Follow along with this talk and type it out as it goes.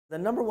The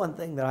number one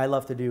thing that I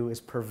love to do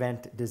is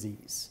prevent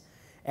disease.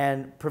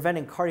 And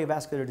preventing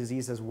cardiovascular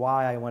disease is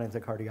why I went into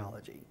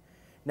cardiology.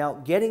 Now,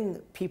 getting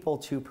people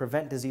to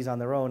prevent disease on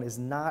their own is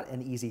not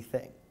an easy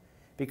thing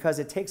because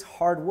it takes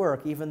hard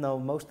work, even though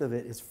most of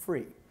it is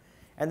free.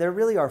 And there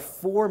really are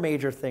four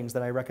major things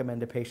that I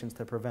recommend to patients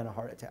to prevent a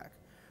heart attack.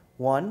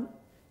 One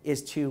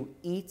is to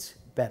eat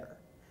better.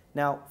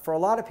 Now, for a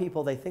lot of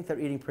people, they think they're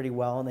eating pretty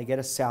well and they get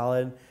a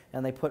salad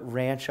and they put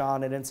ranch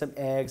on it and some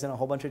eggs and a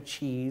whole bunch of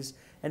cheese.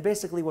 And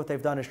basically what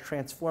they've done is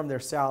transform their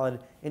salad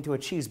into a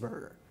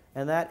cheeseburger.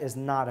 And that is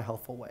not a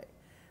healthful way.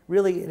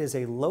 Really, it is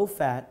a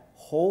low-fat,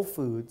 whole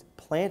foods,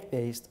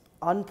 plant-based,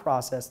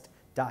 unprocessed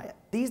diet.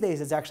 These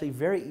days, it's actually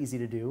very easy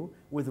to do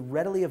with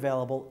readily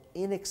available,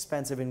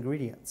 inexpensive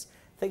ingredients.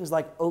 Things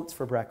like oats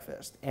for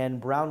breakfast and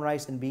brown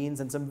rice and beans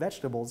and some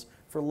vegetables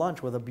for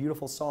lunch with a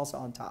beautiful salsa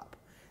on top.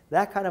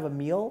 That kind of a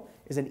meal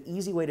is an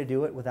easy way to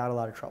do it without a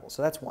lot of trouble.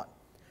 So that's one.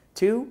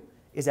 Two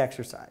is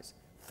exercise.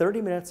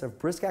 30 minutes of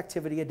brisk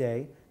activity a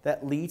day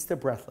that leads to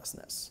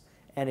breathlessness.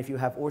 And if you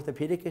have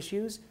orthopedic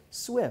issues,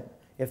 swim.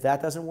 If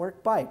that doesn't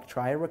work, bike.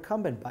 Try a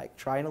recumbent bike.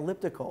 Try an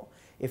elliptical.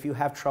 If you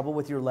have trouble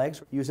with your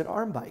legs, use an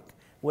arm bike.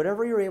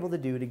 Whatever you're able to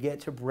do to get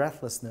to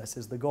breathlessness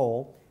is the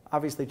goal.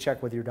 Obviously,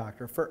 check with your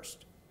doctor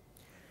first.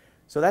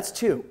 So that's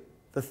two.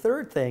 The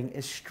third thing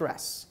is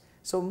stress.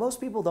 So most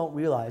people don't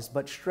realize,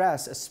 but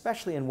stress,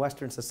 especially in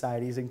Western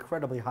society, is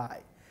incredibly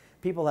high.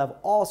 People have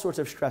all sorts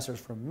of stressors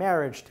from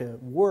marriage to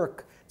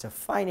work to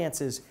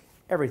finances,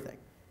 everything.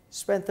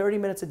 Spend 30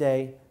 minutes a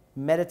day,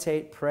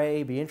 meditate,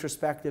 pray, be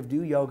introspective,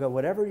 do yoga,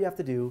 whatever you have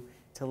to do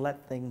to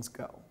let things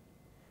go.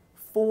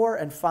 Four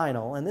and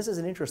final, and this is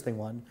an interesting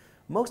one,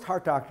 most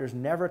heart doctors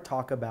never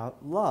talk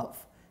about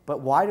love.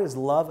 But why is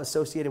love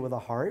associated with a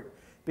heart?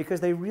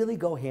 Because they really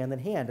go hand in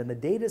hand, and the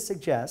data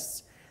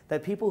suggests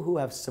that people who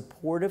have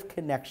supportive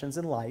connections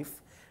in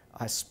life,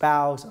 a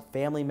spouse, a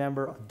family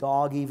member, a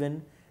dog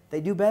even, they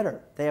do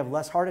better. They have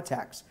less heart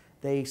attacks.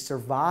 They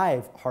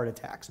survive heart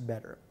attacks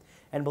better.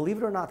 And believe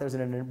it or not, there's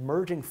an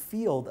emerging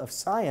field of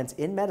science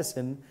in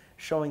medicine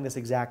showing this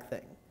exact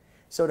thing.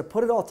 So to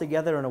put it all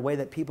together in a way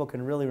that people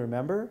can really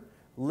remember,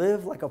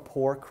 live like a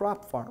poor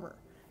crop farmer.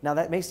 Now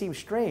that may seem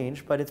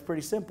strange, but it's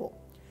pretty simple.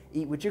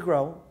 Eat what you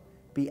grow,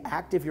 be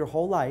active your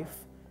whole life,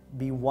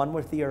 be one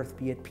with the earth,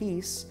 be at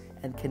peace,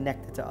 and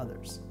connected to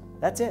others.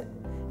 That's it.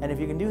 And if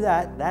you can do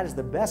that, that is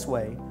the best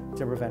way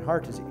to prevent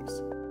heart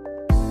disease.